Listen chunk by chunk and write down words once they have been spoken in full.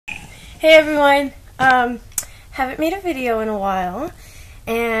Hey everyone, haven't made a video in a while,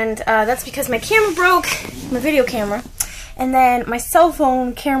 and that's because my camera broke, my video camera, and then my cell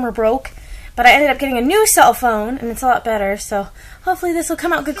phone camera broke, but I ended up getting a new cell phone, and it's a lot better, so hopefully this will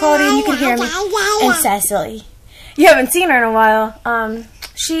come out good quality and you can hear me. And Cesilee. You haven't seen her in a while.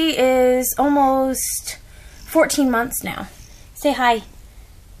 She is almost 14 months now. Say hi.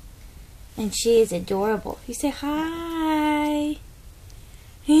 And she is adorable. You say hi.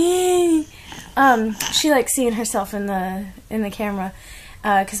 She likes seeing herself in the camera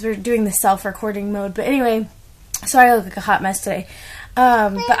because we're doing the self-recording mode. But anyway, sorry I look like a hot mess today.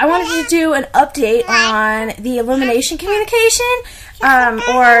 But I wanted to do an update on the Elimination Communication,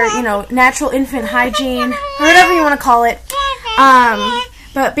 or, you know, natural infant hygiene, or whatever you want to call it.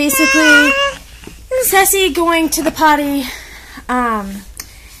 But basically, Ceci going to the potty,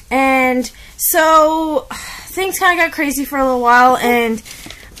 and so things kind of got crazy for a little while, and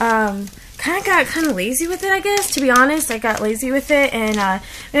kind of got lazy with it, I guess, to be honest. I got lazy with it, and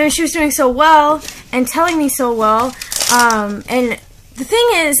she was doing so well and telling me so well, and the thing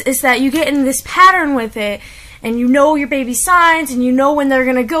is that you get in this pattern with it, and you know your baby's signs, and you know when they're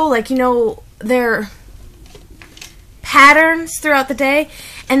gonna go, like, you know their patterns throughout the day,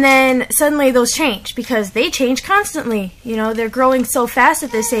 and then suddenly those change, because they change constantly. You know, they're growing so fast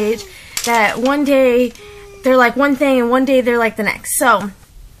at this age that one day they're like one thing, and one day they're like the next. So,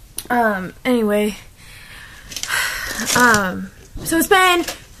 anyway, so it's been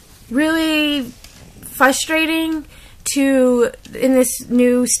really frustrating to, in this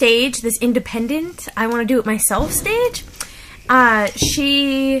new stage, this independent, I want to do it myself stage.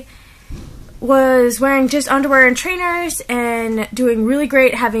 She was wearing just underwear and trainers and doing really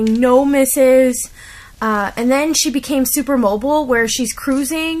great, having no misses. And then she became super mobile, where she's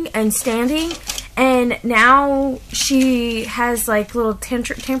cruising and standing. And now she has like little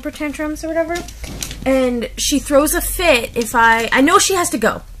temper tantrums or whatever. And she throws a fit if I know she has to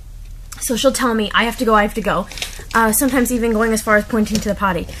go. So she'll tell me, I have to go, I have to go. Sometimes even going as far as pointing to the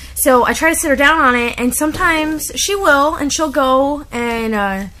potty. So I try to sit her down on it, and sometimes she will, and she'll go,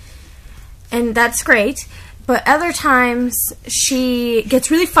 and that's great. But other times she gets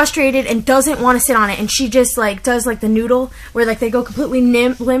really frustrated and doesn't want to sit on it, and she just like does like the noodle, where like they go completely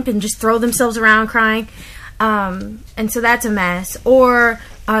limp and just throw themselves around crying. And so that's a mess. Or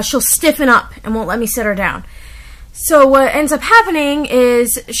she'll stiffen up and won't let me sit her down. So what ends up happening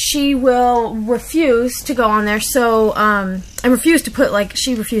is she will refuse to go on there. So, and refuse to put, like,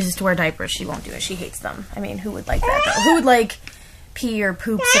 she refuses to wear diapers. She won't do it. She hates them. I mean, who would like that, though? Who would like pee or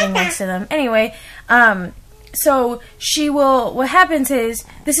poop sitting next to them? Anyway, so she will, what happens is,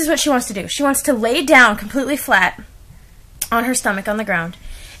 this is what she wants to do. She wants to lay down completely flat on her stomach on the ground.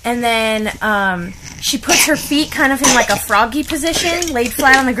 And then, she puts her feet kind of in like a froggy position, laid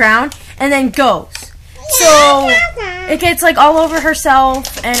flat on the ground, and then goes. So it gets like all over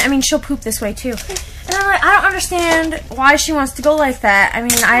herself, and I mean, she'll poop this way too. And I'm like, I don't understand why she wants to go like that. I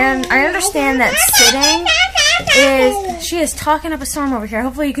mean, I understand that sitting is, she is talking up a storm over here.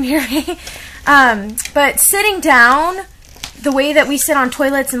 Hopefully you can hear me. But sitting down, the way that we sit on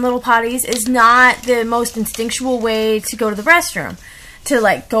toilets and little potties, is not the most instinctual way to go to the restroom, to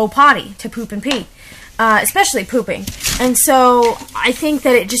like go potty, to poop and pee. Especially pooping. And so I think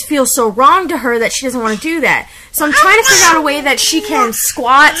that it just feels so wrong to her that she doesn't want to do that. So I'm trying to figure out a way that she can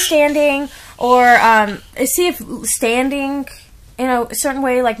squat standing, or see if standing in a certain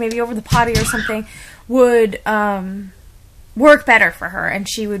way, like maybe over the potty or something, would work better for her, and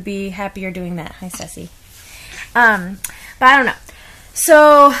she would be happier doing that. Hi, Ceci. But I don't know.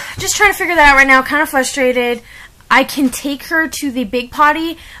 So just trying to figure that out right now. Kind of frustrated. I can take her to the big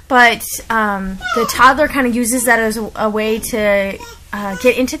potty, but the toddler kind of uses that as a way to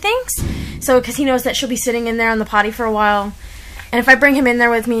get into things. So, because he knows that she'll be sitting in there on the potty for a while. And if I bring him in there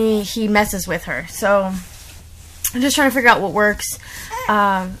with me, he messes with her. So, I'm just trying to figure out what works.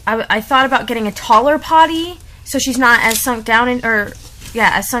 I thought about getting a taller potty, so she's not as sunk down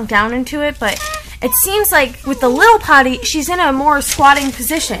into it. But it seems like with the little potty, she's in a more squatting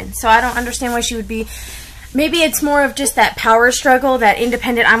position. So I don't understand why she would be. Maybe it's more of just that power struggle, that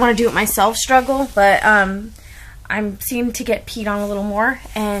independent, I want to do it myself struggle, but I seem to get peed on a little more,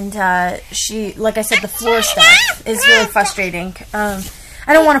 and she, like I said, the floor stuff is really frustrating. I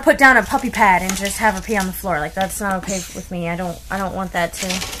don't want to put down a puppy pad and just have her pee on the floor. Like, that's not okay with me. I don't want that to.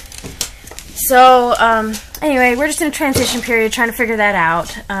 So, anyway, we're just in a transition period trying to figure that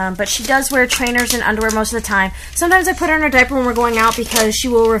out. But she does wear trainers and underwear most of the time. Sometimes I put her in her diaper when we're going out because she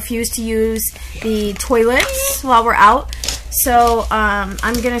will refuse to use the toilets while we're out. So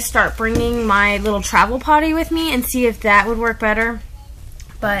I'm going to start bringing my little travel potty with me and see if that would work better.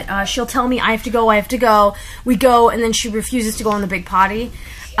 But she'll tell me, I have to go, I have to go. We go, and then she refuses to go on the big potty.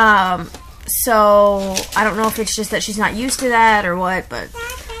 So I don't know if it's just that she's not used to that or what, but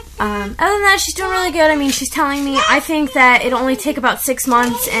other than that, she's doing really good. I mean, she's telling me, I think that it'll only take about 6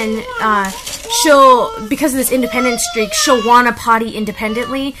 months, and she'll, because of this independent streak, she'll want to potty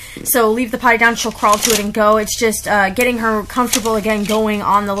independently. So leave the potty down, she'll crawl to it and go. It's just getting her comfortable again going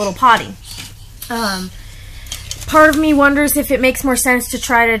on the little potty. Part of me wonders if it makes more sense to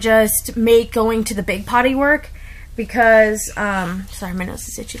try to just make going to the big potty work, because, sorry, my nose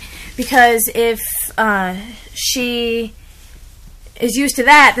is itchy, because if she is used to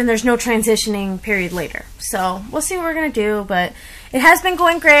that, then there's no transitioning period later. So we'll see what we're going to do, but it has been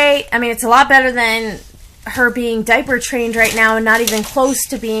going great. I mean, it's a lot better than her being diaper trained right now and not even close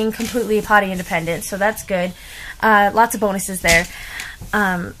to being completely potty independent, so that's good. Lots of bonuses there.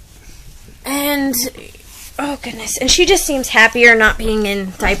 And oh goodness, and she just seems happier not being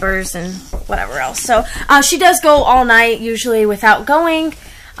in diapers and whatever else. So she does go all night usually without going,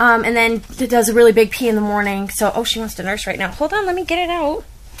 and then does a really big pee in the morning. So oh, she wants to nurse right now. Hold on, let me get it out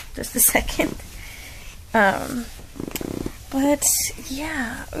just a second. But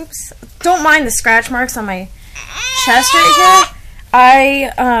yeah, oops, don't mind the scratch marks on my chest right here.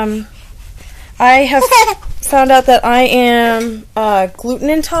 I have found out that I am gluten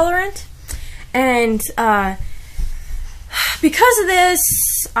intolerant. And because of this,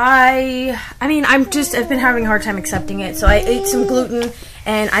 I've been having a hard time accepting it. So I ate some gluten,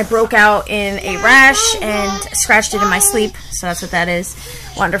 and I broke out in a rash and scratched it in my sleep. So that's what that is.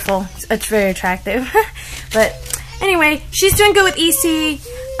 Wonderful. It's very attractive. But anyway, she's doing good with EC,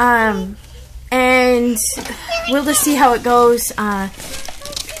 and we'll just see how it goes.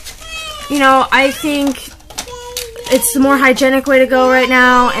 You know, I think it's the more hygienic way to go right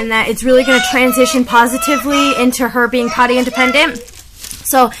now, and that it's really going to transition positively into her being potty independent.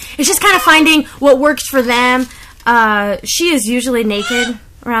 So it's just kind of finding what works for them. She is usually naked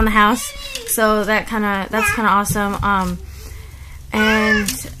around the house, so that's kind of awesome.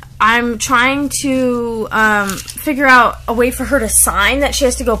 And I'm trying to figure out a way for her to sign that she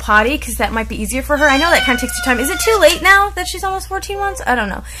has to go potty, because that might be easier for her. I know that kind of takes time. Is it too late now that she's almost 14 months? I don't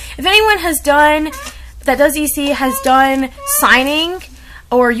know. If anyone that does EC has done signing,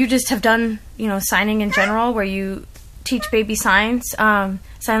 or you just have done, you know, signing in general, where you teach baby signs, sign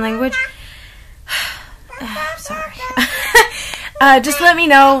language. Sorry. Just let me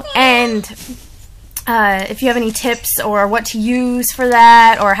know, and if you have any tips or what to use for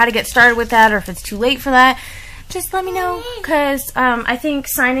that, or how to get started with that, or if it's too late for that, just let me know, because I think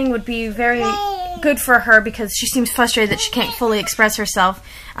signing would be very good for her, because she seems frustrated that she can't fully express herself.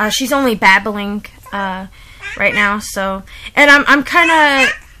 She's only babbling right now, so, and I'm kind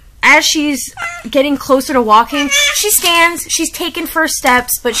of, as she's getting closer to walking, she stands, she's taken first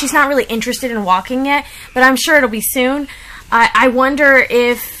steps, but she's not really interested in walking yet, but I'm sure it'll be soon. I wonder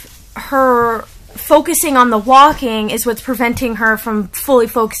if her focusing on the walking is what's preventing her from fully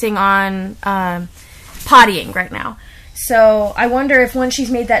focusing on pottying right now. So I wonder if when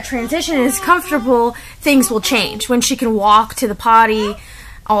she's made that transition and is comfortable, things will change. When she can walk to the potty,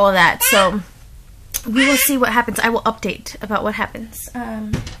 all of that. So we will see what happens. I will update about what happens.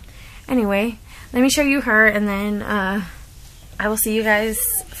 Anyway, let me show you her, and then I will see you guys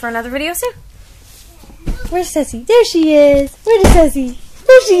for another video soon. Where's Ceci? There she is. Where's Ceci?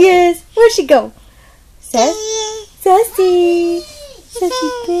 There she is. Where'd she go? Ceci. Ceci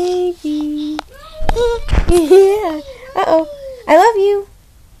baby. Yeah. Uh-oh. I love you.